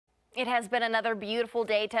It has been another beautiful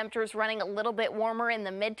day. Temperatures running a little bit warmer in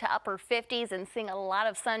the mid to upper 50s and seeing a lot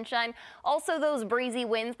of sunshine. Also those breezy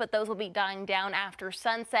winds, but those will be dying down after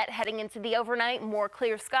sunset. Heading into the overnight, more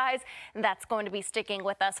clear skies, and that's going to be sticking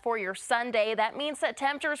with us for your Sunday. That means that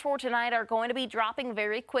temperatures for tonight are going to be dropping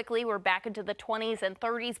very quickly. We're back into the 20s and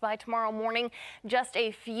 30s by tomorrow morning. Just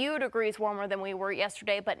a few degrees warmer than we were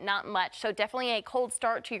yesterday, but not much. So definitely a cold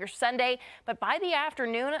start to your Sunday. But by the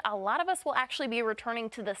afternoon, a lot of us will actually be returning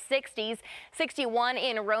to the 60s. 61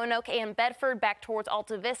 in Roanoke and Bedford, back towards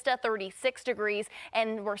Alta Vista, 36 degrees,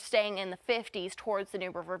 and we're staying in the 50s towards the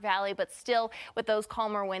New River Valley, but still with those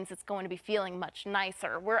calmer winds, it's going to be feeling much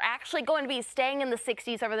nicer. We're actually going to be staying in the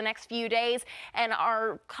 60s over the next few days, and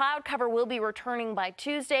our cloud cover will be returning by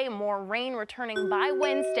Tuesday, more rain returning by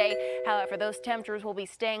Wednesday. However, those temperatures will be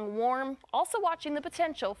staying warm, also watching the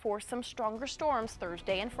potential for some stronger storms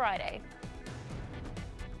Thursday and Friday.